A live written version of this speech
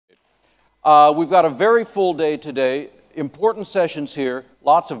We've got a very full day today, important sessions here,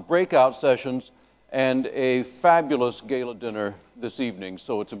 lots of breakout sessions, and a fabulous gala dinner this evening,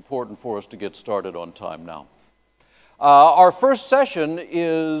 so it's important for us to get started on time now. Our first session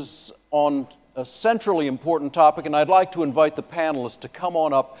is on a centrally important topic, and I'd like to invite the panelists to come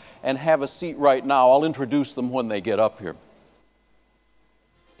on up and have a seat right now. I'll introduce them when they get up here.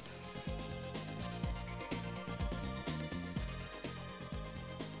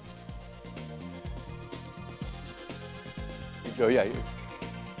 Joe, yeah,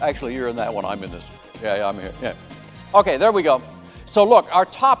 actually you're in that one, I'm in this one. Yeah, I'm here, yeah. Okay, there we go. So look, our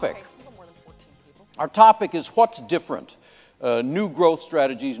topic is what's different. New growth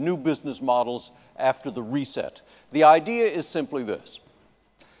strategies, new business models after the reset. The idea is simply this.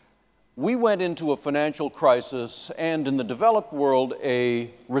 We went into a financial crisis and in the developed world a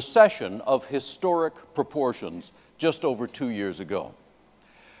recession of historic proportions just over 2 years ago.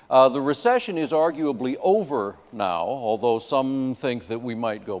 The recession is arguably over now, although some think that we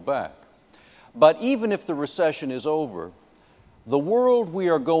might go back. But even if the recession is over, the world we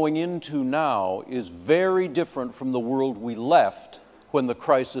are going into now is very different from the world we left when the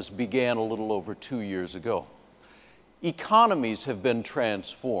crisis began a little over 2 years ago. Economies have been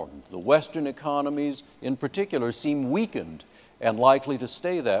transformed. The Western economies, in particular, seem weakened and likely to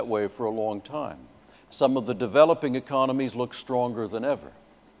stay that way for a long time. Some of the developing economies look stronger than ever.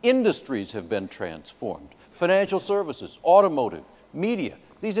 Industries have been transformed. Financial services, automotive, media,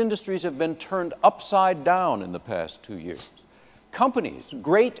 these industries have been turned upside down in the past 2 years. Companies,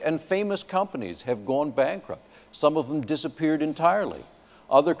 great and famous companies, have gone bankrupt. Some of them disappeared entirely.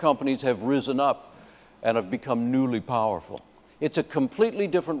 Other companies have risen up and have become newly powerful. It's a completely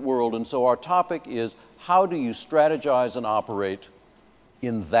different world, and so our topic is how do you strategize and operate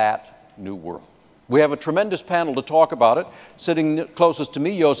in that new world? We have a tremendous panel to talk about it. Sitting closest to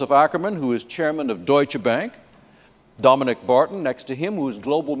me, Josef Ackermann, who is chairman of Deutsche Bank. Dominic Barton, next to him, who is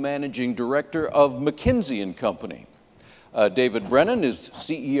global managing director of McKinsey and Company. David Brennan is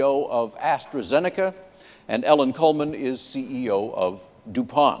CEO of AstraZeneca, and Ellen Kullman is CEO of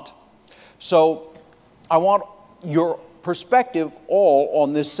DuPont. So I want your perspective all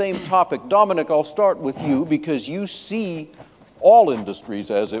on this same topic. Dominic, I'll start with you because you see all industries,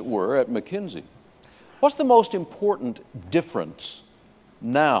 as it were, at McKinsey. What's the most important difference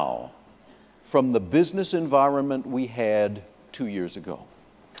now from the business environment we had 2 years ago?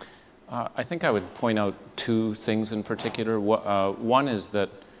 I think I would point out two things in particular. One is that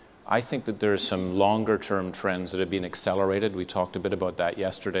I think that there are some longer-term trends that have been accelerated. We talked a bit about that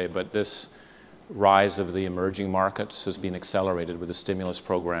yesterday, but this rise of the emerging markets has been accelerated with the stimulus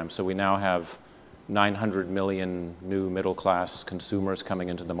program. So we now have 900 million new middle-class consumers coming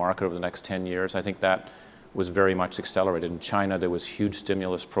into the market over the next 10 years. I think that was very much accelerated. In China, there was huge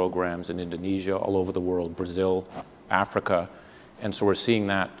stimulus programs, in Indonesia, all over the world, Brazil, Africa. And so we're seeing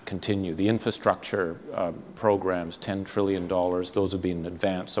that continue. The infrastructure programs, $10 trillion, those have been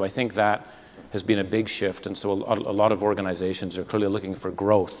advanced. So I think that has been a big shift. And so a lot of organizations are clearly looking for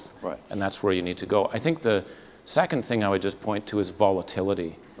growth. Right. And that's where you need to go. I think the second thing I would just point to is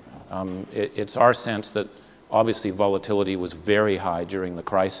volatility. It's our sense that obviously volatility was very high during the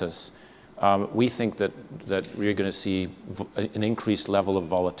crisis. We think that we're going to see an increased level of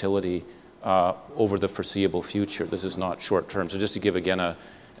volatility over the foreseeable future. This is not short term. So just to give again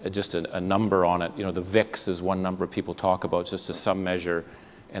just a number on it, you know, the VIX is one number people talk about, just as some measure,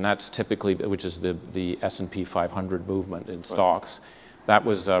 and that's typically, which is the S&P 500 movement in stocks. That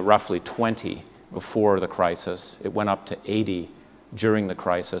was roughly 20 before the crisis. It went up to 80 during the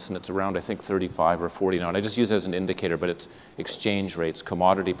crisis, and it's around, I think, 35 or 40 now. And I just use it as an indicator, but it's exchange rates,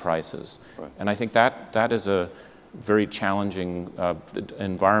 commodity prices. Right. And I think that is a very challenging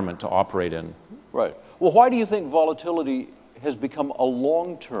environment to operate in. Right. Well, why do you think volatility has become a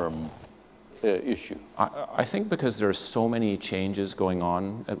long-term issue? I think because there are so many changes going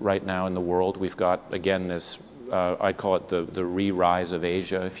on right now in the world. We've got, again, this, I call it the re-rise of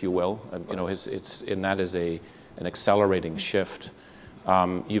Asia, if you will. Right. You know, and that is an accelerating shift.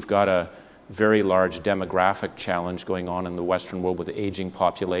 You've got a very large demographic challenge going on in the Western world with aging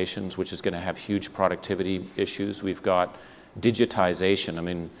populations, which is going to have huge productivity issues. We've got digitization. I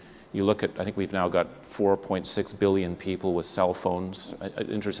mean, you look at, I think we've now got 4.6 billion people with cell phones.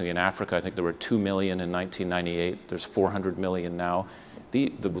 Interestingly, in Africa, I think there were 2 million in 1998. There's 400 million now. The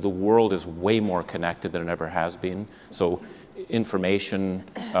world is way more connected than it ever has been. So information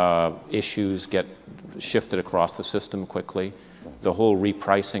issues get shifted across the system quickly. The whole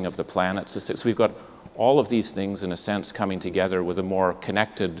repricing of the planet. So we've got all of these things, in a sense, coming together with a more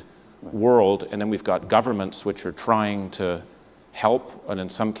connected world. And then we've got governments which are trying to help, and in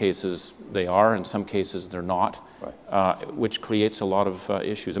some cases they are, in some cases they're not, which creates a lot of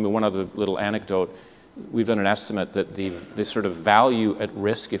issues. I mean, one other little anecdote, we've done an estimate that the sort of value at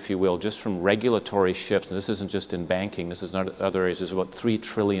risk, if you will, just from regulatory shifts, and this isn't just in banking, this is in other areas, is about $3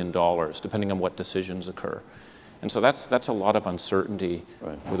 trillion, depending on what decisions occur. And so that's a lot of uncertainty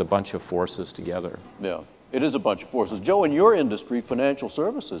with a bunch of forces together. Yeah, it is a bunch of forces. Joe, in your industry, financial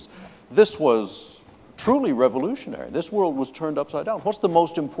services, this was truly revolutionary. This world was turned upside down. What's the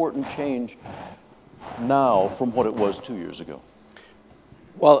most important change now from what it was 2 years ago?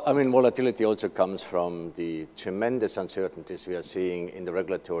 Well, I mean, volatility also comes from the tremendous uncertainties we are seeing in the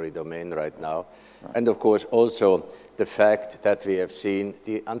regulatory domain right now. Right. And of course, also the fact that we have seen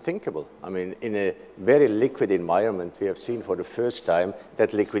the unthinkable. I mean, in a very liquid environment, we have seen for the first time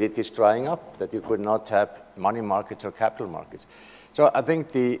that liquidity is drying up, that you could not have money markets or capital markets. So I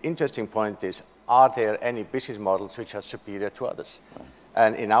think the interesting point is, are there any business models which are superior to others? Right.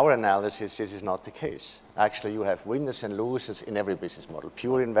 And in our analysis, this is not the case. Actually, you have winners and losers in every business model.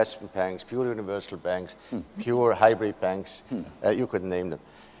 Pure investment banks, pure universal banks, pure hybrid banks, you could name them.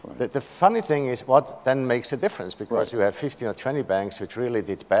 Right. The funny thing is what then makes a difference, because you have 15 or 20 banks which really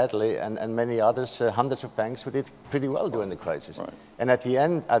did badly, and many others, hundreds of banks who did pretty well during the crisis. Right. And at the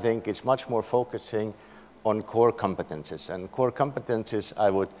end, I think it's much more focusing on core competences. And core competences, I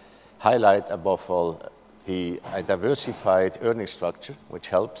would highlight above all the diversified earnings structure, which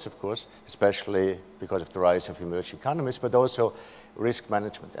helps, of course, especially because of the rise of emerging economies, but also risk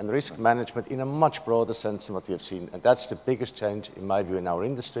management. And risk management in a much broader sense than what we have seen. And that's the biggest change, in my view, in our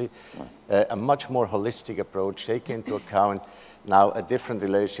industry. A much more holistic approach, taking into account now a different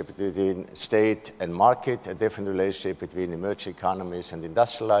relationship between state and market, a different relationship between emerging economies and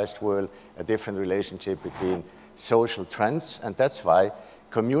industrialized world, a different relationship between social trends. And that's why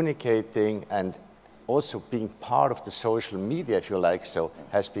communicating and also being part of the social media, if you like so,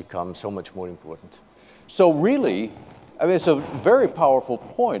 has become so much more important. So really, I mean, it's a very powerful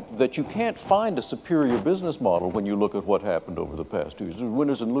point that you can't find a superior business model when you look at what happened over the past 2 years. There's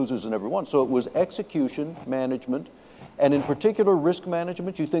winners and losers in every one. So it was execution, management, and in particular risk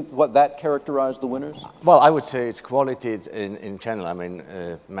management. You think what that characterized the winners? Well, I would say it's quality in general, I mean,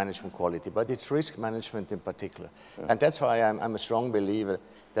 management quality, but it's risk management in particular. Yeah. And that's why I'm a strong believer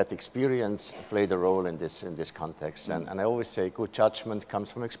that experience played a role in this context. And I always say good judgment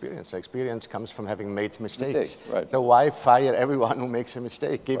comes from experience. Experience comes from having made mistakes. Right. So why fire everyone who makes a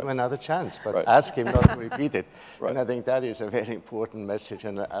mistake? Give him another chance, but ask him not to repeat it. And I think that is a very important message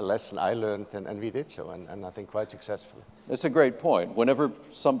and a lesson I learned, and we did so, and I think quite successfully. That's a great point. Whenever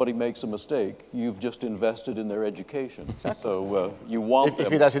somebody makes a mistake, you've just invested in their education. Exactly. So you want them.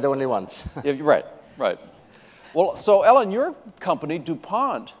 If he does it only once. Right, right. Well, so Ellen, your company,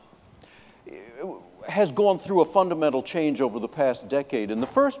 DuPont, has gone through a fundamental change over the past decade in the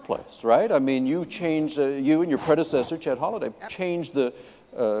first place, right? I mean, you changed, you and your predecessor, Chet Holliday, changed the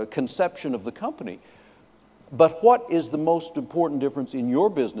conception of the company. But what is the most important difference in your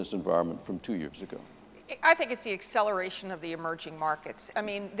business environment from 2 years ago? I think it's the acceleration of the emerging markets. I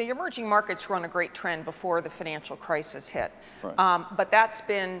mean, the emerging markets were on a great trend before the financial crisis hit. Right. But that's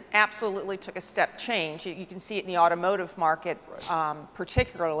been absolutely took a step change. You can see it in the automotive market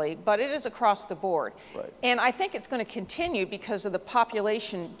particularly, but it is across the board. Right. And I think it's going to continue because of the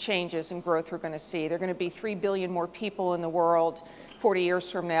population changes and growth we're going to see. There are going to be 3 billion more people in the world 40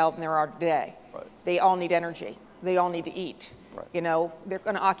 years from now than there are today. Right. They all need energy. They all need to eat. Right. You know, they're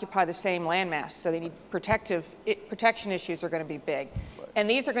going to occupy the same landmass, so they need protection issues are going to be big. Right. And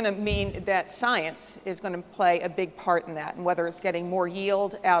these are going to mean that science is going to play a big part in that, and whether it's getting more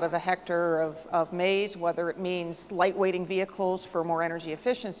yield out of a hectare of maize, whether it means lightweighting vehicles for more energy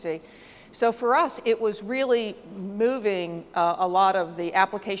efficiency. So for us, it was really moving a lot of the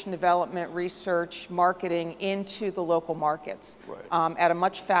application development, research, marketing into the local markets at a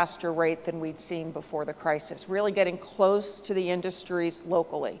much faster rate than we'd seen before the crisis. Really getting close to the industries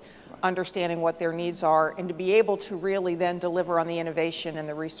locally, understanding what their needs are, and to be able to really then deliver on the innovation and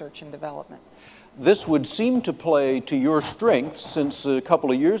the research and development. This would seem to play to your strengths, since a couple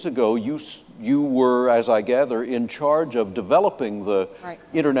of years ago you were, as I gather, in charge of developing the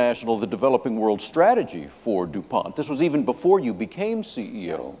the developing world strategy for DuPont. This was even before you became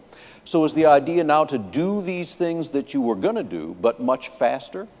CEO. Yes. So is the idea now to do these things that you were going to do, but much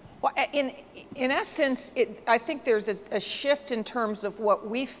faster? Well, in essence, I think there's a shift in terms of what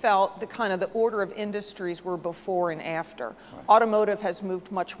we felt the kind of the order of industries were before and after. Right. Automotive has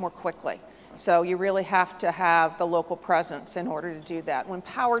moved much more quickly. So you really have to have the local presence in order to do that. When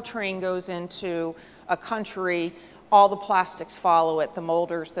powertrain goes into a country, all the plastics follow it, the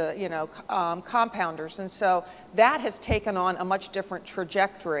molders, the compounders. And so that has taken on a much different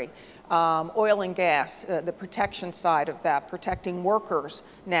trajectory. Oil and gas, the protection side of that, protecting workers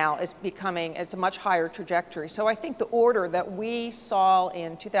now is a much higher trajectory. So I think the order that we saw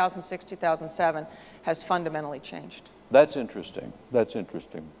in 2006, 2007 has fundamentally changed. That's interesting. That's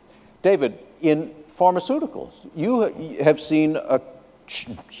interesting. David, in pharmaceuticals, you have seen a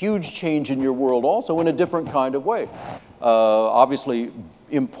huge change in your world also in a different kind of way. Obviously,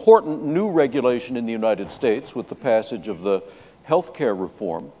 important new regulation in the United States with the passage of the healthcare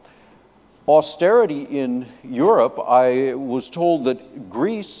reform. Austerity in Europe, I was told that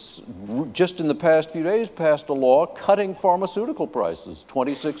Greece, just in the past few days, passed a law cutting pharmaceutical prices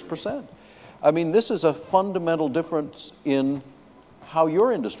 26%. I mean, this is a fundamental difference in how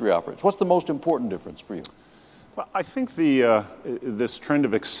your industry operates. What's the most important difference for you? Well, I think this trend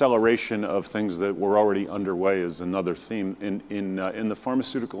of acceleration of things that were already underway is another theme. In the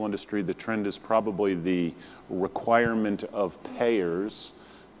pharmaceutical industry, the trend is probably the requirement of payers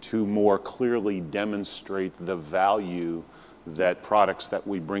to more clearly demonstrate the value that products that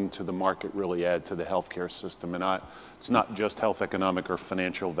we bring to the market really add to the healthcare system. And it's not just health economic or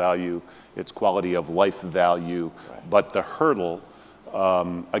financial value, it's quality of life value, but the hurdle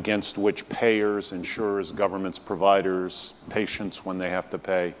against which payers, insurers, governments, providers, patients, when they have to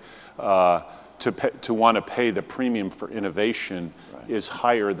pay, to want to pay the premium for innovation is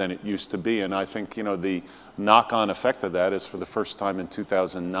higher than it used to be. And I think, the knock-on effect of that is, for the first time in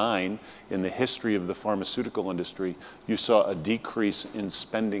 2009, in the history of the pharmaceutical industry, you saw a decrease in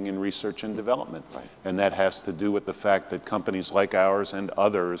spending in research and development. And that has to do with the fact that companies like ours and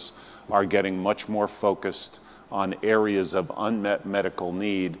others are getting much more focused on areas of unmet medical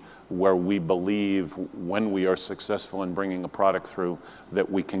need where we believe, when we are successful in bringing a product through, that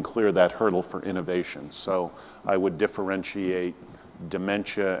we can clear that hurdle for innovation. So I would differentiate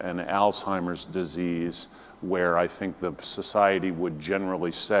dementia and Alzheimer's disease, where I think the society would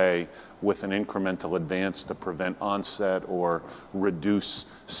generally say, with an incremental advance to prevent onset or reduce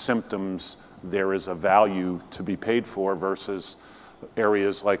symptoms, there is a value to be paid for, versus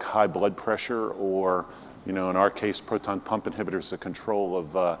areas like high blood pressure or, in our case, proton pump inhibitors, the control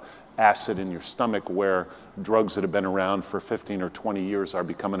of acid in your stomach, where drugs that have been around for 15 or 20 years are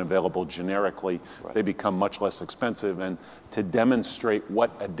becoming available generically. They become much less expensive, and to demonstrate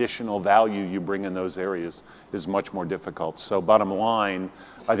what additional value you bring in those areas is much more difficult. So bottom line,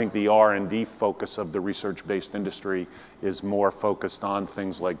 I think the R&D focus of the research-based industry is more focused on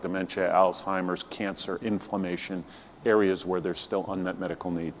things like dementia, Alzheimer's, cancer, inflammation, areas where there's still unmet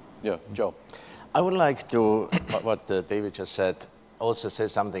medical need. Yeah, Joe. I would like to, what David just said, also say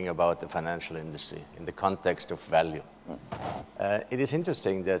something about the financial industry in the context of value. It is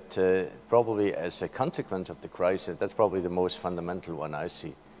interesting that probably as a consequence of the crisis, that's probably the most fundamental one I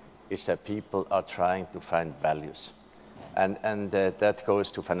see, is that people are trying to find values. And that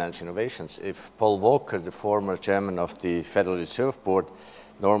goes to financial innovations. If Paul Volcker, the former chairman of the Federal Reserve Board,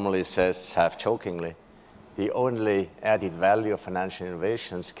 normally says, half-jokingly, the only added value of financial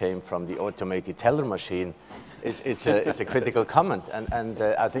innovations came from the automated teller machine, it's a critical comment. And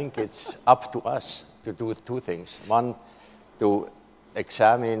I think it's up to us to do two things. One, to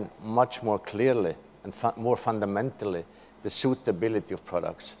examine much more clearly and more fundamentally the suitability of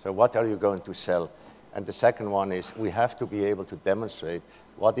products. So what are you going to sell? And the second one is, we have to be able to demonstrate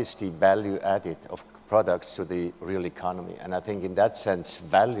what is the value added of products to the real economy. And I think in that sense,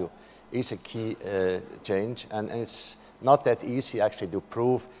 value is a key change, and it's not that easy actually to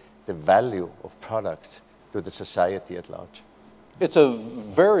prove the value of products to the society at large. It's a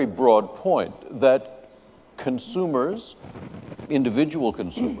very broad point that consumers, individual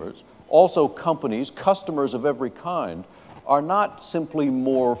consumers, also companies, customers of every kind, are not simply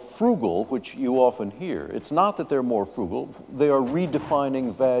more frugal, which you often hear. It's not that they're more frugal, they are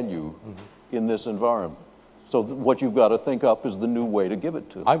redefining value in this environment. So what you've got to think up is the new way to give it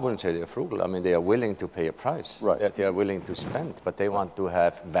to them. I wouldn't say they're frugal. I mean, they are willing to pay a price. They are willing to spend, but they want to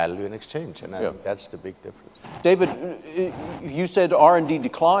have value in exchange, and I think that's the big difference. David, you said R&D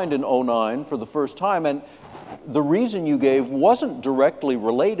declined in 2009 for the first time, and the reason you gave wasn't directly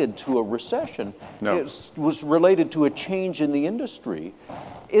related to a recession. No. It was related to a change in the industry.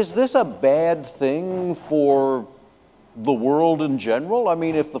 Is this a bad thing for the world in general? I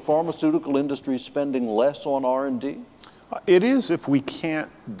mean, if the pharmaceutical industry is spending less on R&D? It is, if we can't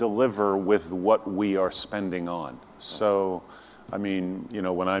deliver with what we are spending on. So, I mean,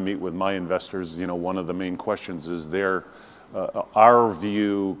 when I meet with my investors, one of the main questions is our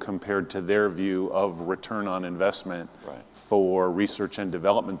view compared to their view of return on investment for research and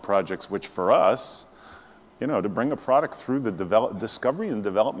development projects, which for us you know, to bring a product through the discovery and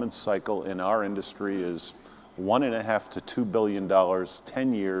development cycle in our industry is $1.5 to $2 billion,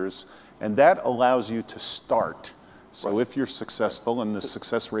 10 years, and that allows you to start. So if you're successful, and the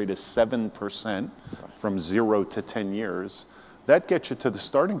success rate is 7% from 0 to 10 years, that gets you to the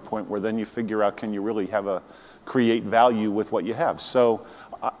starting point where then you figure out, can you really create value with what you have? So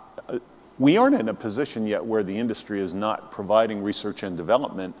we aren't in a position yet where the industry is not providing research and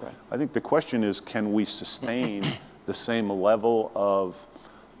development. Right. I think the question is, can we sustain the same level of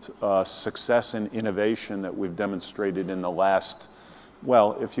success and innovation that we've demonstrated in the last,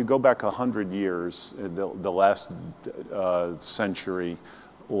 well, if you go back 100 years, the last century,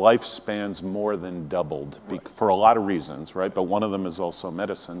 lifespans more than doubled for a lot of reasons, right? But one of them is also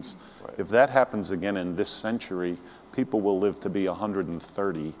medicines. Right. If that happens again in this century, people will live to be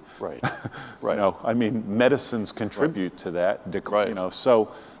 130. Right. Right. You know, I mean, medicines contribute to that. You know,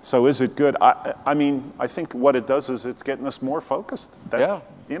 so is it good? I mean, I think what it does is it's getting us more focused. That's,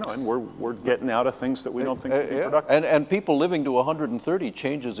 you know, and we're getting out of things that we don't think would be productive. And people living to 130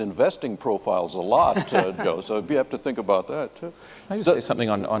 changes investing profiles a lot, Joe. So you have to think about that too. I just say something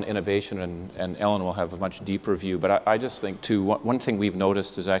on innovation, and Ellen will have a much deeper view. But I just think too, one thing we've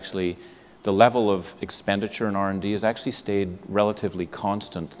noticed is actually the level of expenditure in R&D has actually stayed relatively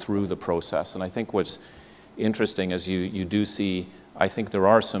constant through the process. And I think what's interesting is you do see, I think there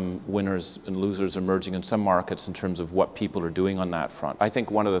are some winners and losers emerging in some markets in terms of what people are doing on that front. I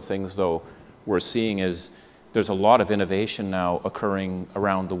think one of the things, though, we're seeing is there's a lot of innovation now occurring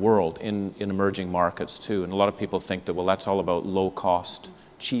around the world in emerging markets, too. And a lot of people think that, well, that's all about low-cost,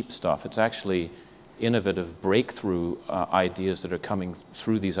 cheap stuff. It's actually innovative breakthrough ideas that are coming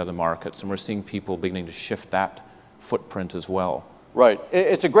through these other markets, and we're seeing people beginning to shift that footprint as well. Right.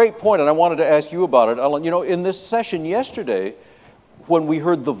 It's a great point, and I wanted to ask you about it, Ellen. You know, in this session yesterday, when we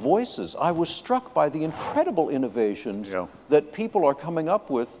heard the voices, I was struck by the incredible innovations that people are coming up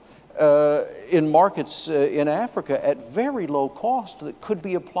with in markets in Africa at very low cost that could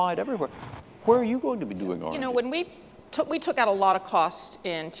be applied everywhere. Where are you going to be doing R&D? You know, when we took out a lot of cost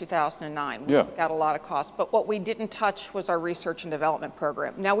in 2009. We took out a lot of cost, but what we didn't touch was our research and development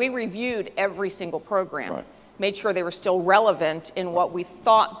program. Now, we reviewed every single program, made sure they were still relevant in what we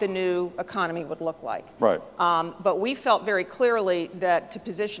thought the new economy would look like. Right. But we felt very clearly that to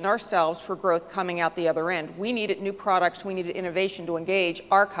position ourselves for growth coming out the other end, we needed new products, we needed innovation to engage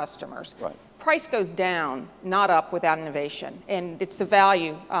our customers. Right. Price goes down, not up, without innovation. And it's the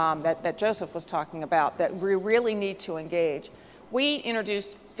value that Joseph was talking about that we really need to engage. We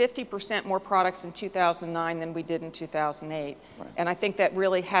introduced 50% more products in 2009 than we did in 2008. Right. And I think that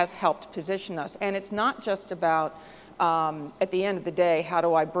really has helped position us. And it's not just about, at the end of the day, how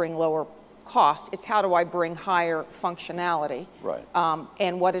do I bring lower cost? It's how do I bring higher functionality? Right.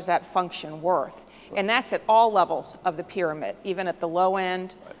 And what is that function worth? Right. And that's at all levels of the pyramid, even at the low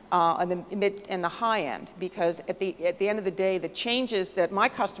end, and the mid and the high end, because at the end of the day, the changes that my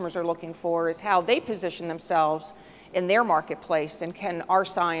customers are looking for is how they position themselves in their marketplace, and can our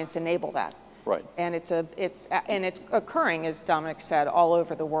science enable that? Right. And it's occurring, as Dominic said, all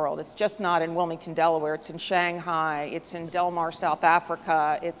over the world. It's just not in Wilmington, Delaware. It's in Shanghai. It's in Del Mar, South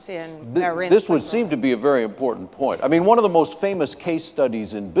Africa. It's in Marin. This would seem to be a very important point. I mean, one of the most famous case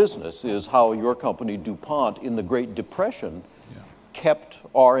studies in business is how your company, DuPont, in the Great Depression, kept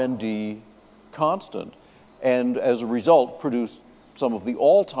R&D constant, and as a result produced some of the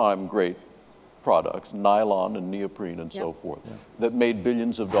all-time great products, nylon and neoprene and so forth, that made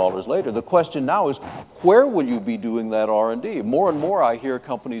billions of dollars later. The question now is, where will you be doing that R&D? More and more I hear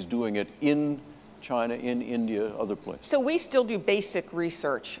companies doing it in China, in India, other places. So we still do basic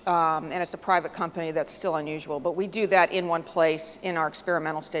research, and it's a private company. That's still unusual, but we do that in one place in our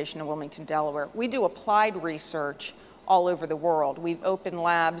experimental station in Wilmington, Delaware. We do applied research all over the world. We've opened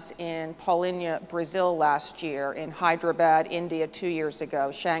labs in Paulínia, Brazil last year, in Hyderabad, India 2 years ago,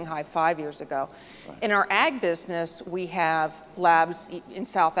 Shanghai 5 years ago. Right. In our ag business, we have labs in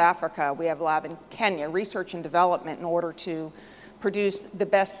South Africa. We have a lab in Kenya, research and development in order to produce the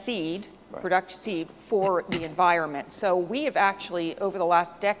best seed, product seed for the environment. So we have actually, over the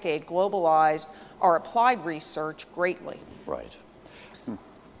last decade, globalized our applied research greatly. Right.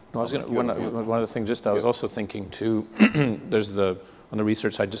 No, I was going to, one other thing, just I was also thinking too, there's on the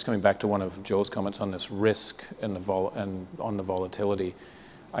research side, just coming back to one of Joe's comments on this risk and on the volatility.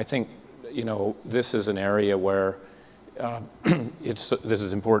 I think, you know, this is an area where this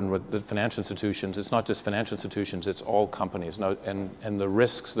is important with the financial institutions. It's not just financial institutions, it's all companies. And the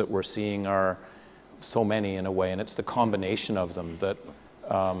risks that we're seeing are so many in a way, and it's the combination of them that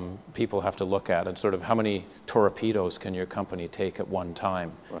people have to look at, and sort of how many torpedoes can your company take at one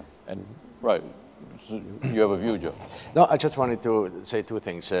time. Right. And you have a view, Joe. No, I just wanted to say two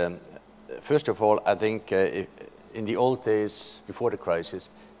things. First of all, I think in the old days, before the crisis,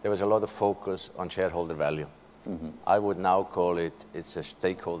 there was a lot of focus on shareholder value. I would now call it's a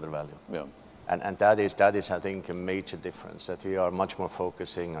stakeholder value. Yeah. And that is, I think, a major difference, that we are much more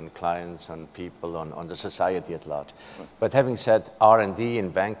focusing on clients, on people, on the society at large. Right. But having said, R&D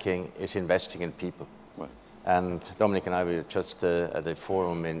in banking is investing in people. Right. And Dominic and I were just at a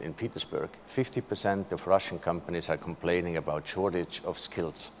forum in Petersburg. 50% of Russian companies are complaining about shortage of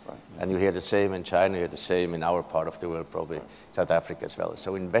skills. Right. And you hear the same in China, you hear the same in our part of the world, probably South Africa as well.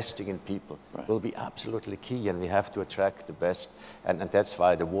 So investing in people will be absolutely key, and we have to attract the best. And that's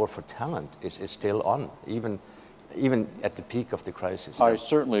why the war for talent is still on, even at the peak of the crisis. I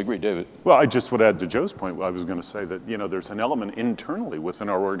certainly agree, David. Well, I just would add to Joe's point. I was going to say that, you know, there's an element internally within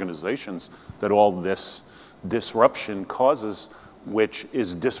our organizations that all this disruption causes, which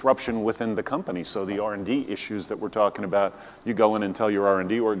is disruption within the company. So the R&D issues that we're talking about, you go in and tell your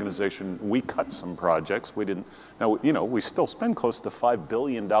R&D organization, we cut some projects. We didn't. Now, you know, we still spend close to $5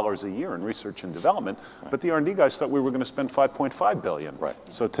 billion a year in research and development, but the R&D guys thought we were going to spend $5.5 billion. Right.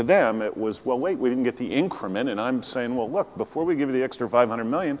 So to them, it was, well, wait, we didn't get the increment. And I'm saying, well, look, before we give you the extra $500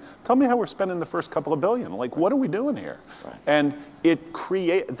 million, tell me how we're spending the first couple of billion. Like, what are we doing here? Right. And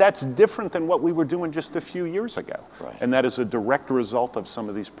that's different than what we were doing just a few years ago. Right. And that is a direct result of some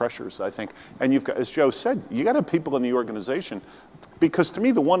of these pressures, I think. And you've got, as Joe said, you got to have people in the organization, because to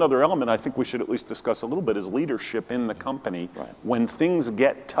me, the one other element I think we should at least discuss a little bit is leadership in the company. Right. When things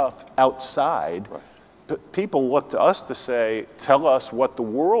get tough outside, people look to us to say, tell us what the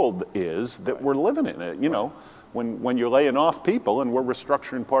world is that we're living in it, you know. When you're laying off people and we're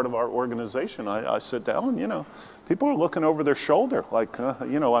restructuring part of our organization, I said to Ellen, you know, people are looking over their shoulder like,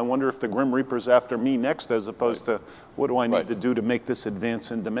 you know, I wonder if the Grim Reaper's after me next, as opposed to what do I need to do to make this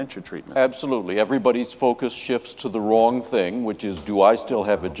advance in dementia treatment? Absolutely. Everybody's focus shifts to the wrong thing, which is, do I still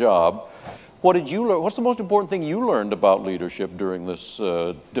have a job? What did you learn? What's the most important thing you learned about leadership during this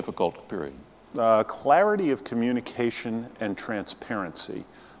difficult period? Clarity of communication and transparency.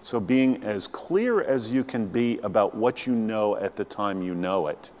 So being as clear as you can be about what you know at the time you know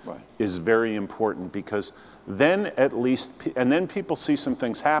it is very important, because then at least, and then people see some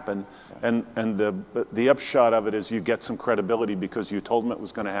things happen, and the upshot of it is you get some credibility because you told them it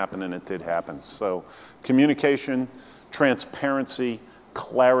was going to happen and it did happen. So communication, transparency,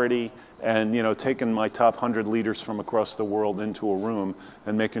 clarity, and, you know, taking my top 100 leaders from across the world into a room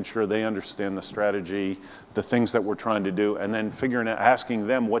and making sure they understand the strategy, the things that we're trying to do, and then figuring out, asking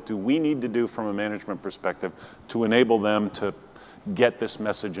them, what do we need to do from a management perspective to enable them to get this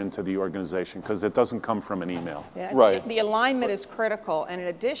message into the organization, because it doesn't come from an email. Yeah, right. The alignment is critical, and in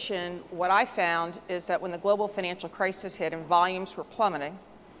addition, what I found is that when the global financial crisis hit and volumes were plummeting,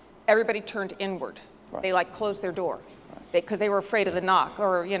 everybody turned inward. They like closed their door, because they were afraid of the knock,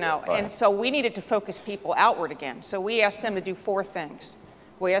 or, you know, and so we needed to focus people outward again. So we asked them to do 4 things.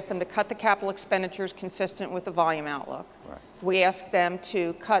 We asked them to cut the capital expenditures consistent with the volume outlook. Right. We asked them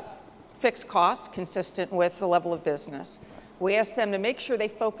to cut fixed costs consistent with the level of business. Right. We asked them to make sure they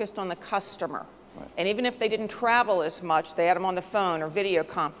focused on the customer. Right. And even if they didn't travel as much, they had them on the phone or video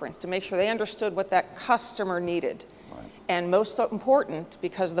conference to make sure they understood what that customer needed. Right. And most important,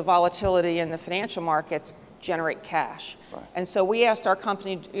 because of the volatility in the financial markets, generate cash. Right. And so we asked our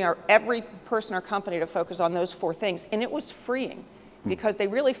company, you know, every person in our company to focus on those 4 things, and it was freeing, because they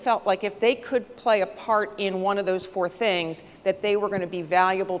really felt like if they could play a part in one of those 4 things, that they were going to be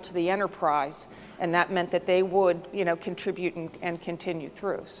valuable to the enterprise, and that meant that they would, you know, contribute and continue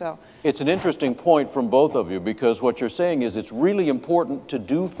through. So it's an interesting point from both of you, because what you're saying is it's really important to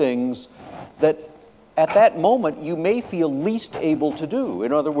do things that at that moment you may feel least able to do.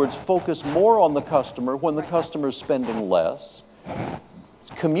 In other words, focus more on the customer when the customer's spending less.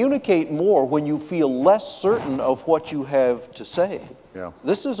 Communicate more when you feel less certain of what you have to say. Yeah.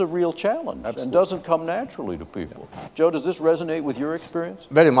 This is a real challenge. Absolutely. And doesn't come naturally to people. Joe, does this resonate with your experience?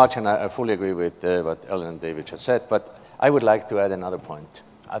 Very much, and I fully agree with what Ellen and David just said, but I would like to add another point.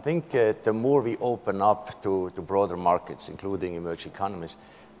 I think the more we open up to broader markets, including emerging economies,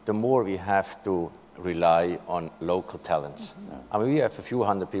 the more we have to rely on local talents. I mean, we have a few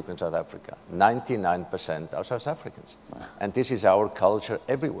hundred people in South Africa. 99% are South Africans. And this is our culture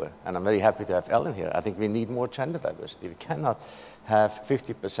everywhere. And I'm very happy to have Ellen here. I think we need more gender diversity. We cannot have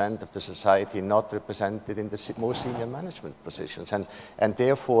 50% of the society not represented in the most senior management positions. And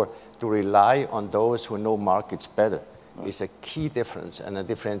therefore, to rely on those who know markets better is a key difference and a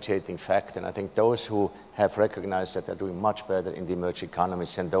differentiating factor. And I think those who have recognized that they're doing much better in the emerging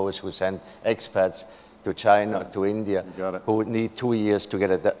economies and those who send expats to China, to India, who need 2 years to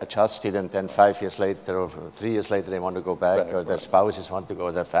get adjusted, and then 5 years later or 3 years later they want to go back, or their spouses want to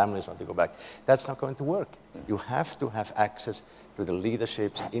go, their families want to go back. That's not going to work. You have to have access to the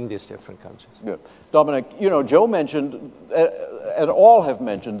leaderships in these different countries. Good. Dominic, you know, Joe mentioned, and all have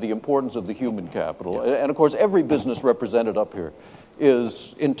mentioned, the importance of the human capital. And of course, every business represented up here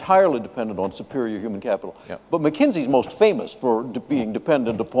is entirely dependent on superior human capital. But McKinsey's most famous for being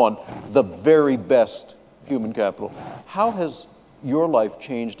dependent upon the very best human capital. How has your life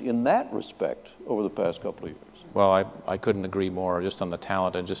changed in that respect over the past couple of years? Well, I couldn't agree more, just on the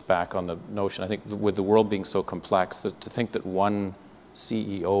talent and just back on the notion. I think with the world being so complex, to think that one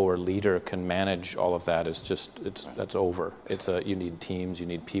CEO or leader can manage all of that is just, that's over. You need teams, you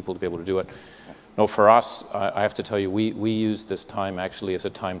need people to be able to do it. No, for us, I have to tell you, we use this time actually as a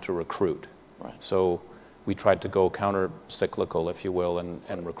time to recruit. So we tried to go counter-cyclical, if you will,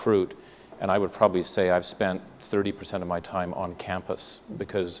 and recruit. And I would probably say I've spent 30% of my time on campus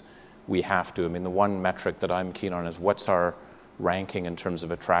because we have to. I mean, the one metric that I'm keen on is what's our ranking in terms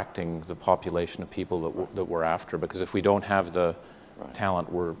of attracting the population of people that we're after, because if we don't have the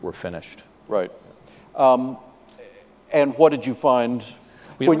talent, we're finished. Right. And what did you find?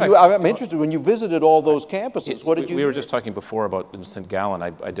 I'm interested, when you visited all those campuses, what did you do? We were just talking before about in St. Gallen.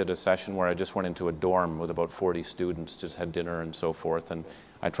 I did a session where I just went into a dorm with about 40 students, just had dinner and so forth. And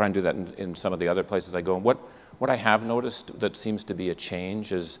I try and do that in some of the other places I go. And what I have noticed that seems to be a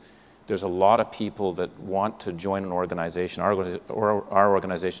change is there's a lot of people that want to join an organization, our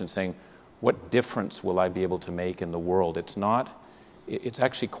organization, saying, what difference will I be able to make in the world? It's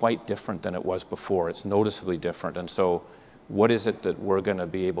actually quite different than it was before. It's noticeably different. And so what is it that we're going to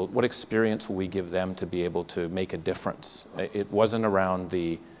be able, what experience will we give them to be able to make a difference? It wasn't around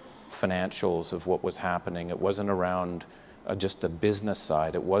the financials of what was happening. It wasn't around just the business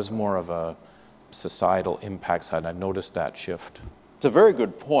side. It was more of a societal impact side. I've noticed that shift. It's a very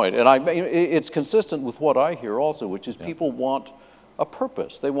good point, and it's consistent with what I hear also, which is people want a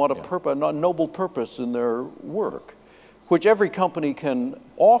purpose. They want a noble purpose in their work, which every company can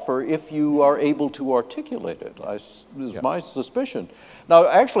offer if you are able to articulate it, is my suspicion. Now,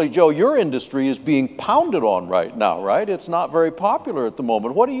 actually, Joe, your industry is being pounded on right now, right? It's not very popular at the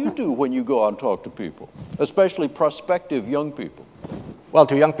moment. What do you do when you go out and talk to people, especially prospective young people? Well,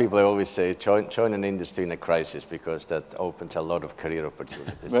 to young people, I always say, join an industry in a crisis, because that opens a lot of career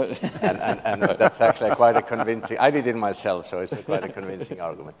opportunities. and that's actually quite a convincing, I did it myself, so it's quite a convincing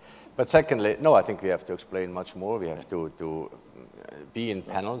argument. But secondly, no, I think we have to explain much more. We have to be in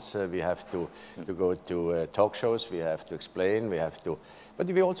panels, we have to go to talk shows, we have to explain, but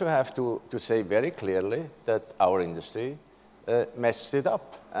we also have to say very clearly that our industry messed it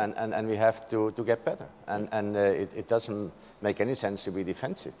up, and we have to get better. And it doesn't make any sense to be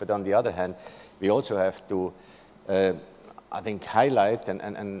defensive. But on the other hand, we also have to, I think, highlight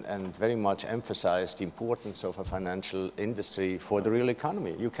and very much emphasize the importance of a financial industry for the real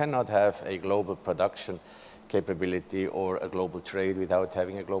economy. You cannot have a global production capability or a global trade without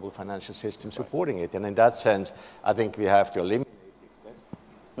having a global financial system supporting it. And in that sense, I think we have to eliminate the excesses.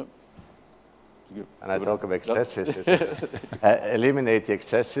 And I talk of excesses. Eliminate the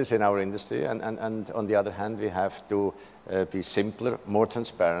excesses in our industry, and on the other hand, we have to be simpler, more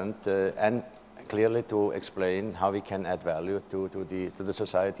transparent, and clearly to explain how we can add value to the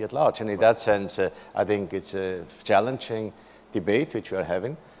society at large. And in that sense, I think it's a challenging debate which we are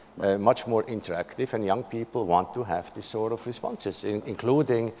having, much more interactive, and young people want to have this sort of responses,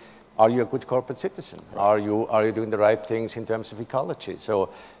 including, are you a good corporate citizen? Are you doing the right things in terms of ecology? So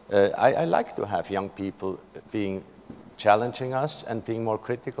I like to have young people being challenging us and being more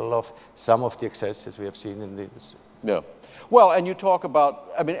critical of some of the excesses we have seen in the industry. Yeah. Well, and you talk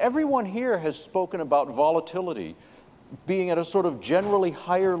about, I mean, everyone here has spoken about volatility being at a sort of generally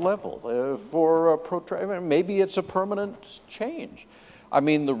higher level maybe it's a permanent change. I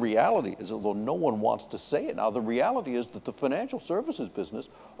mean, the reality is, although no one wants to say it now, the reality is that the financial services business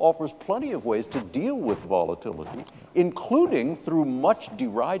offers plenty of ways to deal with volatility, including through much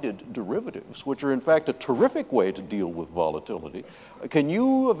derided derivatives, which are in fact a terrific way to deal with volatility. Can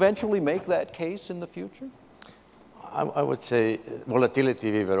you eventually make that case in the future? I would say volatility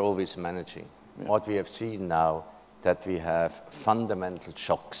we were always managing. Yeah. What we have seen now, that we have fundamental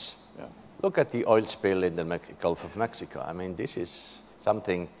shocks. Yeah. Look at the oil spill in the Gulf of Mexico. I mean, this is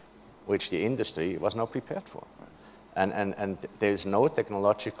something which the industry was not prepared for. Right. And there's no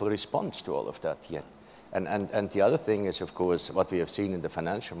technological response to all of that yet. And the other thing is, of course, what we have seen in the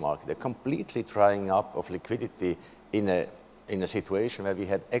financial market, a completely drying up of liquidity in a situation where we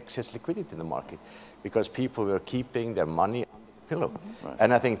had excess liquidity in the market, because people were keeping their money under the pillow.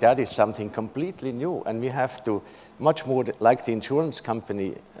 And I think that is something completely new. And we have to, much more like the insurance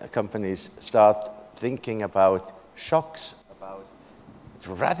companies, start thinking about shocks, about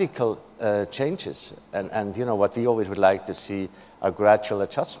radical changes. And you know, what we always would like to see are gradual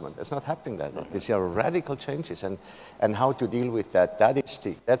adjustment. It's not happening that way. These are radical changes. And how to deal with that,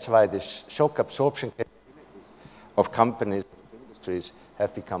 that's why the shock absorption capabilities of companies, industries,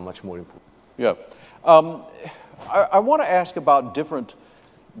 have become much more important. Yeah. I want to ask about different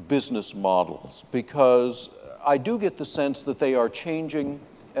business models, because I do get the sense that they are changing.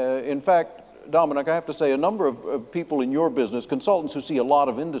 In fact, Dominic, I have to say a number of people in your business, consultants who see a lot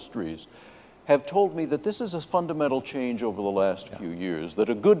of industries, have told me that this is a fundamental change over the last few years, that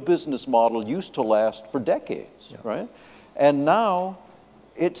a good business model used to last for decades, right? And now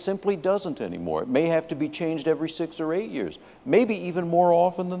it simply doesn't anymore. It may have to be changed every 6 or 8 years, maybe even more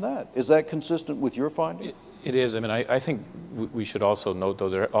often than that. Is that consistent with your finding? It is. I mean, I think we should also note, though,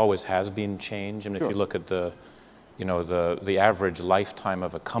 there always has been change. I mean, if you look at the average lifetime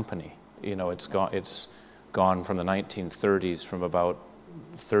of a company, you know, it's gone from the 1930s from about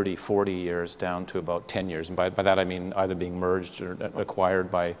 30, 40 years down to about 10 years. And by that I mean either being merged or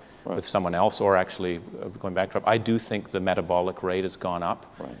acquired by with someone else, or actually going back to. I do think the metabolic rate has gone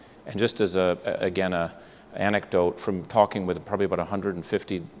up. Right. And just as again a anecdote from talking with probably about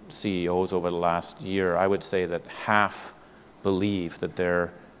 150 CEOs over the last year, I would say that half believe that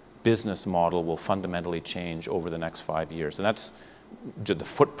their business model will fundamentally change over the next 5 years. And that's the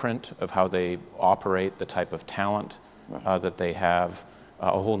footprint of how they operate, the type of talent that they have,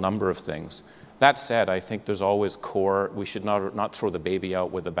 a whole number of things. That said, I think there's always core. We should not throw the baby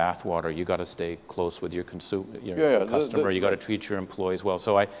out with the bathwater. You got to stay close with your customer. You got to treat your employees well.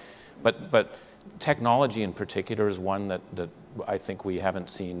 So but technology in particular is one that I think we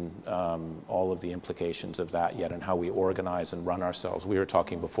haven't seen all of the implications of that yet, and how we organize and run ourselves. We were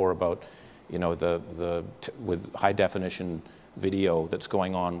talking before about, you know, with high definition video that's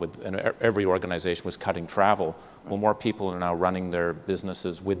going on with, and every organization was cutting travel. Well, more people are now running their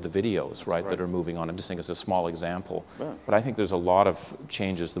businesses with the videos, right, that are moving on. I'm just saying it's a small example. Yeah. But I think there's a lot of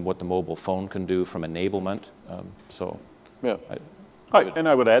changes in what the mobile phone can do from enablement. And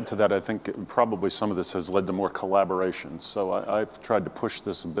I would add to that, I think probably some of this has led to more collaboration. So I've tried to push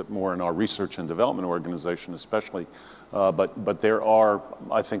this a bit more in our research and development organization especially. But there are,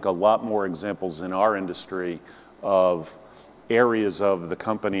 I think, a lot more examples in our industry of areas of the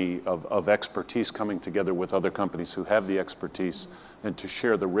company of expertise coming together with other companies who have the expertise, and to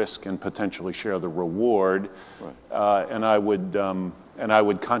share the risk and potentially share the reward. Right. And I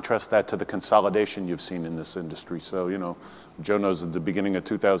would contrast that to the consolidation you've seen in this industry. So, you know, Joe knows that the beginning of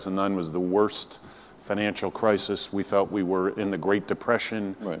 2009 was the worst financial crisis. We thought we were in the Great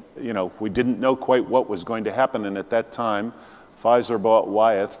Depression. Right. You know, we didn't know quite what was going to happen, and at that time, Pfizer bought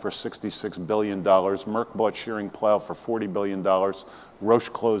Wyeth for $66 billion. Merck bought Schering-Plough for $40 billion. Roche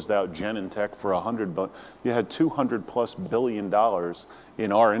closed out Genentech for $100 billion. You had $200+ billion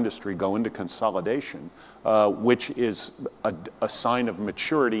in our industry go into consolidation, which is a sign of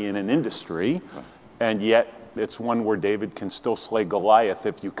maturity in an industry. Right. And yet it's one where David can still slay Goliath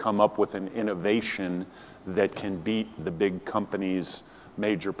if you come up with an innovation that can beat the big companies'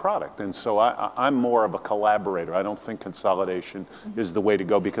 major product. And so I'm more of a collaborator. I don't think consolidation is the way to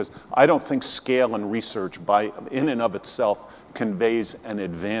go, because I don't think scale and research in and of itself conveys an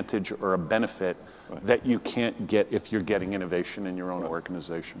advantage or a benefit that you can't get if you're getting innovation in your own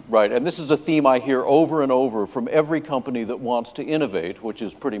organization. Right, and this is a theme I hear over and over from every company that wants to innovate, which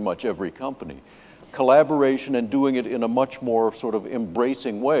is pretty much every company. Collaboration and doing it in a much more sort of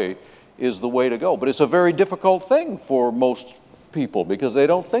embracing way is the way to go. But it's a very difficult thing for most people because they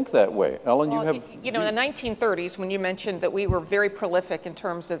don't think that way. Ellen, well, you know, in the 1930s, when you mentioned that we were very prolific in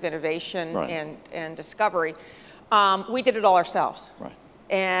terms of innovation and discovery, we did it all ourselves. Right.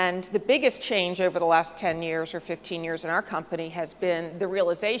 And the biggest change over the last 10 years or 15 years in our company has been the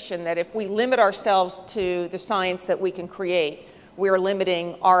realization that if we limit ourselves to the science that we can create, we are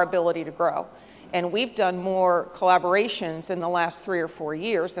limiting our ability to grow. And we've done more collaborations in the last 3 or 4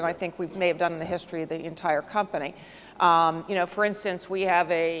 years than I think we may have done in the history of the entire company. You know, for instance, we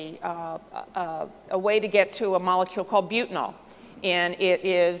have a way to get to a molecule called butanol. And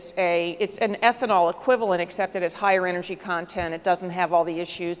it's an ethanol equivalent, except it has higher energy content. It doesn't have all the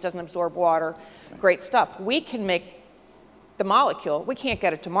issues, doesn't absorb water. Great stuff. We can make the molecule. We can't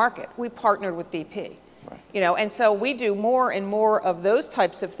get it to market. We partnered with BP. Right. You know, and so we do more and more of those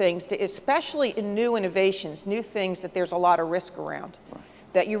types of things, especially in new innovations, new things that there's a lot of risk around. Right.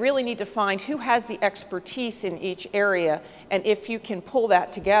 That you really need to find who has the expertise in each area, and if you can pull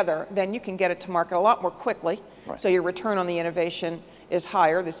that together, then you can get it to market a lot more quickly. Right. So your return on the innovation is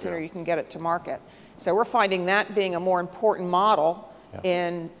higher the sooner you can get it to market. So we're finding that being a more important model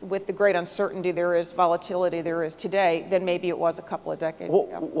with the great uncertainty volatility there is today than maybe it was a couple of decades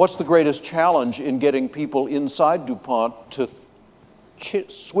ago. What's the greatest challenge in getting people inside DuPont to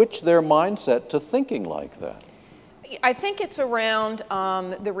switch their mindset to thinking like that? I think it's around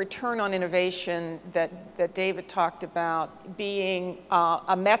the return on innovation that David talked about being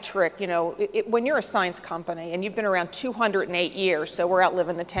a metric. You know, when you're a science company and you've been around 208 years, so we're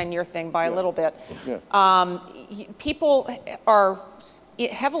outliving the 10-year thing by a little bit, people are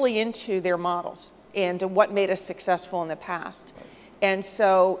heavily into their models and what made us successful in the past. And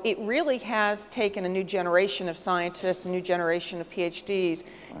so it really has taken a new generation of scientists, a new generation of PhDs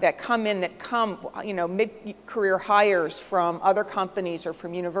that come, you know, mid-career hires from other companies or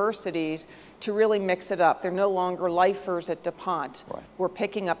from universities to really mix it up. They're no longer lifers at DuPont. Right. We're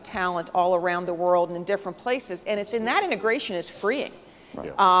picking up talent all around the world and in different places. And it's in that integration is freeing.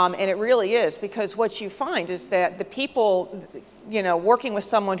 Right. And it really is, because what you find is that the people, you know, working with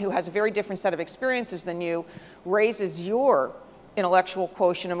someone who has a very different set of experiences than you raises your intellectual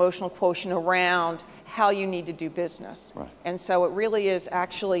quotient, emotional quotient around how you need to do business. Right. And so it really is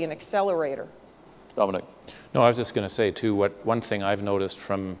actually an accelerator. Dominic. No, I was just going to say, too, one thing I've noticed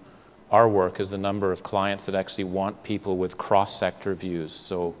from our work is the number of clients that actually want people with cross-sector views.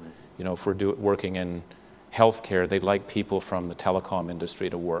 So, you know, if we're working in healthcare, they'd like people from the telecom industry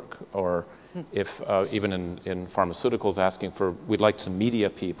to work. Or if even in pharmaceuticals, asking for, we'd like some media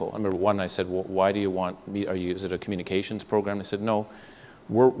people. I remember one, I said, well, why do you want, is it a communications program? They said, no,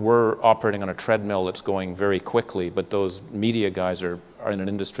 we're operating on a treadmill that's going very quickly, but those media guys are in an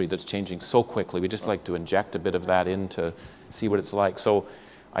industry that's changing so quickly. We just like to inject a bit of that in to see what it's like. So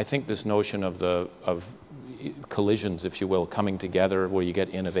I think this notion of collisions, if you will, coming together where you get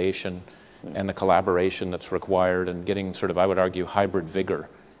innovation and the collaboration that's required and getting sort of, I would argue, hybrid vigor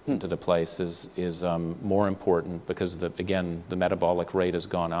into the place is more important because, again, the metabolic rate has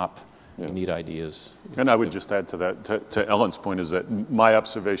gone up. You need ideas. And I would just add to that, to Ellen's point, is that my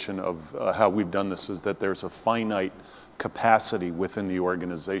observation of how we've done this is that there's a finite capacity within the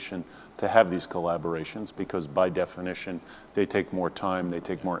organization to have these collaborations, because by definition, they take more time, they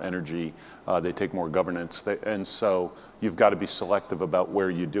take more energy, they take more governance. And so you've got to be selective about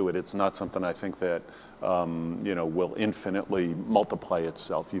where you do it. It's not something I think that you know, will infinitely multiply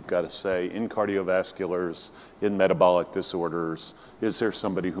itself. You've got to say, in cardiovasculars, in metabolic disorders, is there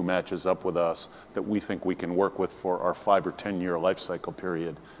somebody who matches up with us that we think we can work with for our 5 or 10 year life cycle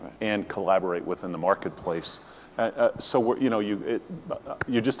period and collaborate within the marketplace? So you know,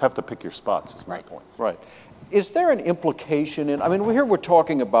 you just have to pick your spots, is my point. Right. Is there an implication in, I mean, here we're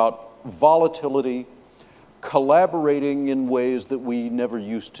talking about volatility, collaborating in ways that we never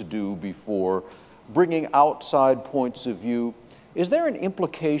used to do before, bringing outside points of view. Is there an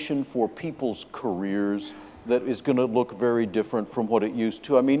implication for people's careers that is going to look very different from what it used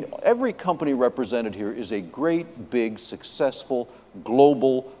to? I mean, every company represented here is a great, big, successful,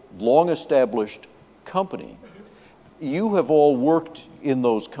 global, long-established company. You have all worked in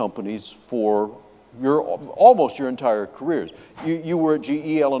those companies for almost your entire careers. You were at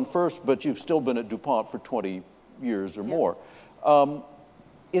GE, Ellen, first, but you've still been at DuPont for 20 years or more.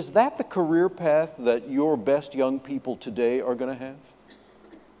 Is that the career path that your best young people today are going to have?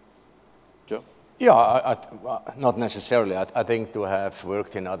 Joe? Yeah, not necessarily. I think to have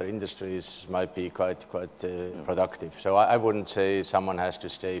worked in other industries might be quite productive. So I wouldn't say someone has to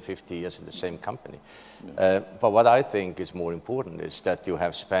stay 50 years in the same company. But what I think is more important is that you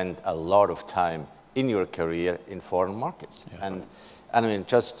have spent a lot of time in your career in foreign markets. And I mean,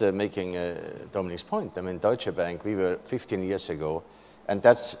 just making Dominic's point, I mean, Deutsche Bank, we were 15 years ago, and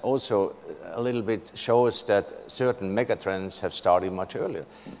that's also a little bit shows that certain megatrends have started much earlier.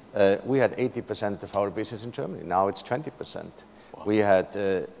 We had 80% of our business in Germany. Now it's 20%. Wow. We had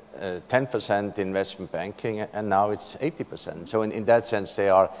 10% investment banking, and now it's 80%. So in that sense,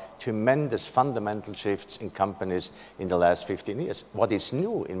 there are tremendous fundamental shifts in companies in the last 15 years. What is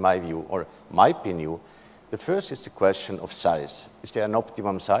new, in my view, or might be new, the first is the question of size. Is there an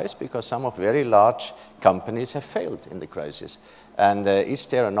optimum size? Because some of very large companies have failed in the crisis. And is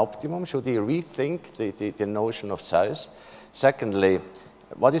there an optimum? Should we rethink the notion of size? Secondly,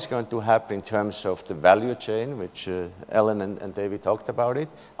 what is going to happen in terms of the value chain, which Ellen and David talked about it?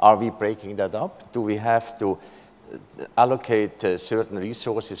 Are we breaking that up? Do we have to allocate certain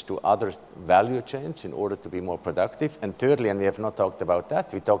resources to other value chains in order to be more productive? And thirdly, and we have not talked about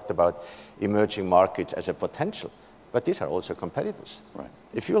that, we talked about emerging markets as a potential, but these are also competitors. Right.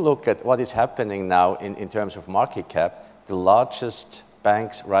 If you look at what is happening now in terms of market cap, the largest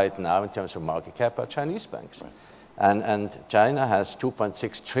banks right now in terms of market cap are Chinese banks. Right. And China has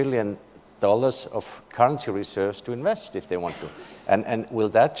 $2.6 trillion of currency reserves to invest if they want to. And will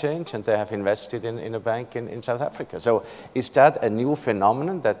that change? And they have invested in a bank in South Africa. So is that a new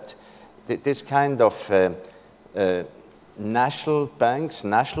phenomenon that this kind of national banks,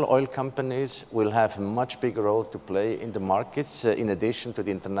 national oil companies will have a much bigger role to play in the markets in addition to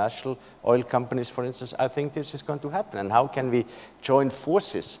the international oil companies, for instance? I think this is going to happen. And how can we join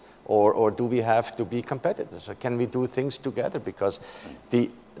forces? Or do we have to be competitors? Or can we do things together? Because the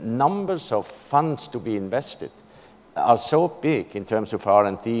numbers of funds to be invested are so big in terms of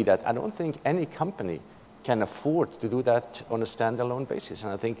R&D that I don't think any company can afford to do that on a standalone basis.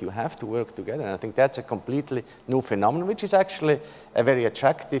 And I think you have to work together. And I think that's a completely new phenomenon, which is actually a very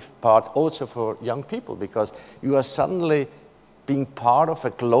attractive part also for young people, because you are suddenly being part of a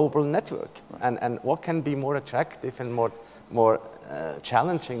global network. Right. And what can be more attractive and more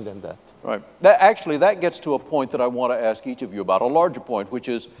challenging than that? Right. That gets to a point that I want to ask each of you about, a larger point, which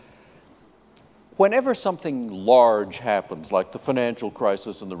is whenever something large happens, like the financial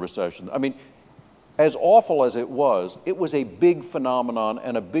crisis and the recession, I mean, as awful as it was a big phenomenon,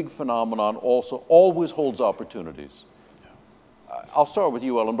 and a big phenomenon also always holds opportunities. I'll start with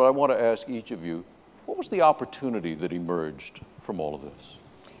you, Ellen, but I want to ask each of you, what was the opportunity that emerged from all of this?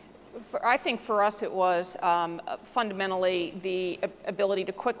 I think for us it was fundamentally the ability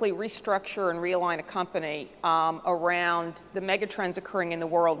to quickly restructure and realign a company around the megatrends occurring in the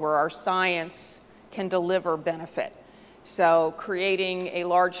world where our science can deliver benefit. So creating a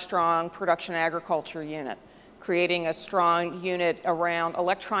large, strong production agriculture unit, creating a strong unit around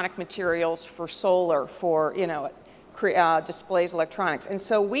electronic materials for solar, for displays, electronics. And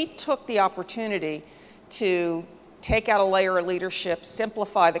so we took the opportunity to take out a layer of leadership,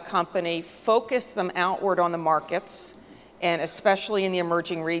 simplify the company, focus them outward on the markets, and especially in the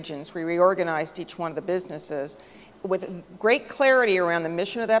emerging regions. We reorganized each one of the businesses with great clarity around the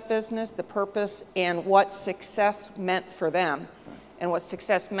mission of that business, the purpose, and what success meant for them. And what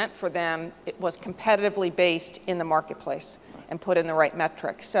success meant for them, it was competitively based in the marketplace and put in the right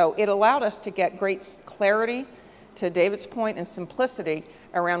metrics. So it allowed us to get great clarity, to David's point, and simplicity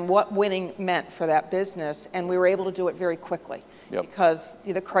around what winning meant for that business, and we were able to do it very quickly. Yep. Because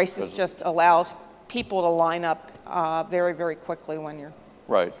the crisis just allows people to line up very, very quickly when you're...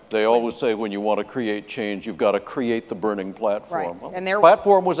 Right. They always say when you want to create change, you've got to create the burning platform. Right. Well, And the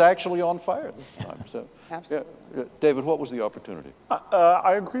platform was actually on fire this time. So, absolutely. Yeah. David, what was the opportunity?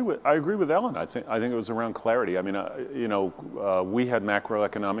 I agree with Ellen. I think it was around clarity. I mean, we had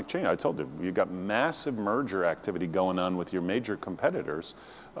macroeconomic change. I told you got massive merger activity going on with your major competitors.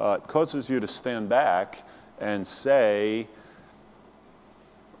 It causes you to stand back and say,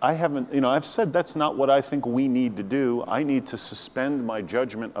 I've said that's not what I think we need to do. I need to suspend my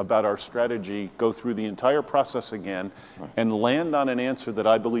judgment about our strategy, go through the entire process again, and land on an answer that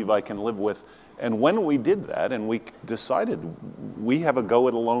I believe I can live with. And when we did that, and we decided we have a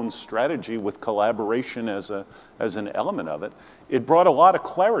go-it-alone strategy with collaboration as an element of it, it brought a lot of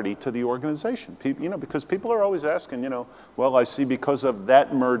clarity to the organization. Because people are always asking, well, I see because of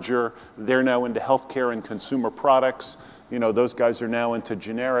that merger, they're now into healthcare and consumer products. Those guys are now into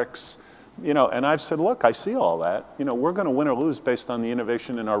generics. And I've said, look, I see all that. We're going to win or lose based on the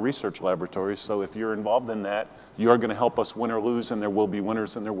innovation in our research laboratories. So if you're involved in that, you're going to help us win or lose, and there will be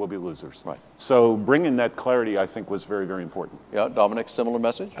winners and there will be losers. Right. So bringing that clarity, I think, was very, very important. Yeah, Dominic, similar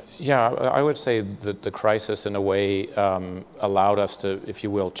message? Yeah, I would say that the crisis, in a way, allowed us to, if you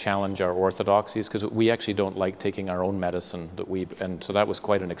will, challenge our orthodoxies, because we actually don't like taking our own medicine. And so that was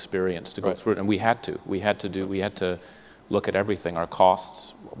quite an experience to go through it. And we had to look at everything, our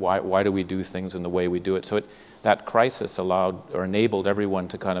costs, why do we do things in the way we do it. So that crisis allowed or enabled everyone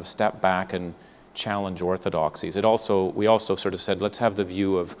to kind of step back and challenge orthodoxies. We also sort of said, let's have the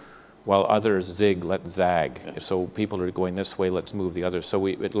view of, while others zig, let's zag. Yeah. So people are going this way, let's move the others. So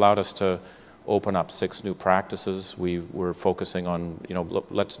it allowed us to open up 6 new practices. We were focusing on,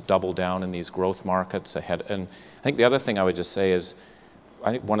 let's double down in these growth markets ahead. And I think the other thing I would just say is,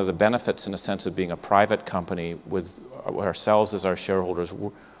 I think one of the benefits, in a sense, of being a private company with ourselves as our shareholders,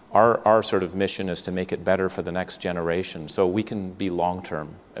 our sort of mission is to make it better for the next generation. So we can be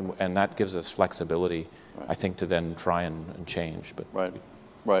long-term, and that gives us flexibility, I think, to then try and change. But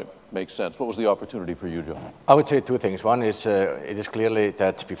Right. Makes sense. What was the opportunity for you, John? I would say 2 things. One is, it is clearly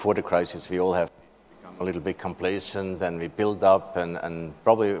that before the crisis, we all have become a little bit complacent, and we build up, and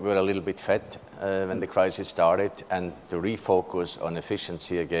probably were a little bit fat when the crisis started, and to refocus on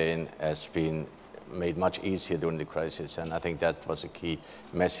efficiency again has been made much easier during the crisis, and I think that was a key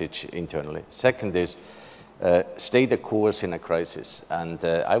message internally. Second is, stay the course in a crisis. And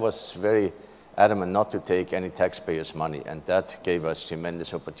I was very adamant not to take any taxpayers' money, and that gave us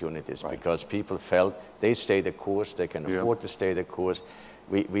tremendous opportunities because people felt they stay the course, they can afford to stay the course.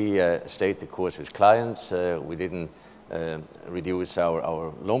 We stayed the course with clients, we didn't reduce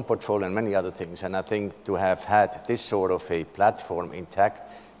our loan portfolio and many other things. And I think to have had this sort of a platform intact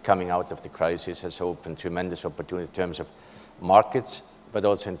coming out of the crisis has opened tremendous opportunity in terms of markets, but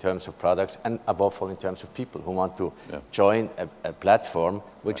also in terms of products, and above all in terms of people who want to join a platform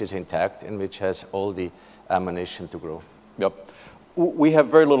which is intact and which has all the ammunition to grow. Yep. We have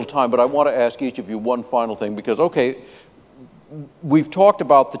very little time, but I want to ask each of you one final thing, because, okay, we've talked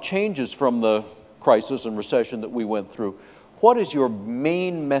about the changes from the crisis and recession that we went through. What is your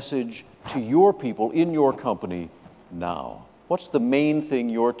main message to your people in your company now? What's the main thing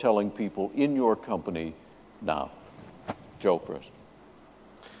you're telling people in your company now? Joe first.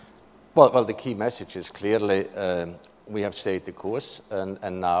 Well, the key message is clearly we have stayed the course,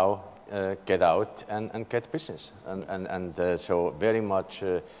 and now get out and get business. And so very much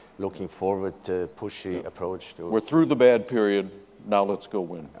looking forward to pushy approach to... We're through the bad period, now let's go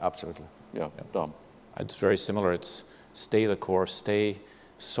win. Absolutely. Yeah, Dom. It's very similar. It's stay the course,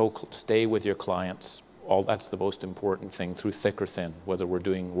 stay with your clients. That's the most important thing, through thick or thin, whether we're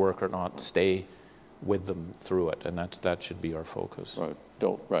doing work or not. Stay with them through it, and that should be our focus. Right.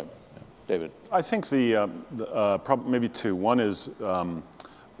 Right. Yeah. David. I think maybe two. One is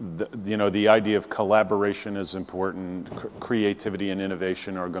the idea of collaboration is important. Creativity and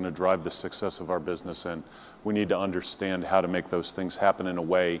innovation are going to drive the success of our business, and we need to understand how to make those things happen in a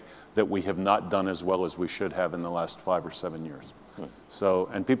way that we have not done as well as we should have in the last 5 or 7 years. So,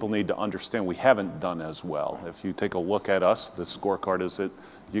 and people need to understand we haven't done as well. If you take a look at us, the scorecard is that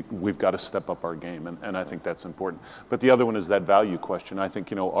we've got to step up our game, and I think that's important. But the other one is that value question. I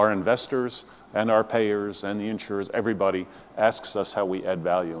think, our investors and our payers and the insurers, everybody asks us how we add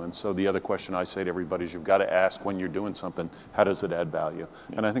value. And so the other question I say to everybody is, you've got to ask when you're doing something, how does it add value?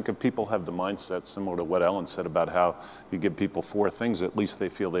 And I think if people have the mindset similar to what Ellen said about how you give people 4 things, at least they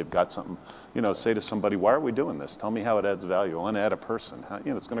feel they've got something. Say to somebody, why are we doing this? Tell me how it adds value. I want to add a person.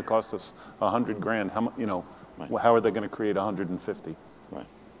 It's going to cost us $100,000. How are they going to create 150? Right.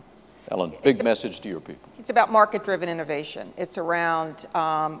 Ellen, big message to your people. It's about market-driven innovation. It's around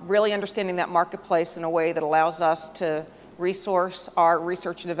really understanding that marketplace in a way that allows us to resource our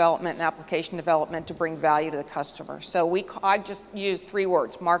research and development and application development to bring value to the customer. So I just use 3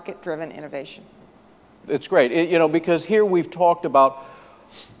 words: market-driven innovation. It's great, because here we've talked about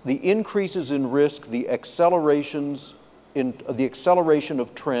the increases in risk, the acceleration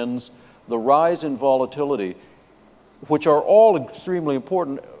of trends, the rise in volatility, which are all extremely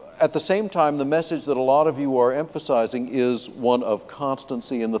important. At the same time, the message that a lot of you are emphasizing is one of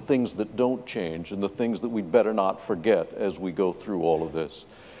constancy in the things that don't change and the things that we'd better not forget as we go through all of this.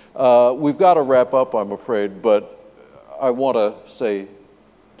 We've got to wrap up, I'm afraid, but I want to say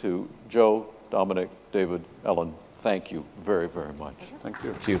to Joe, Dominic, David, Ellen, thank you very, very much. Thank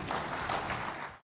you. Thank you.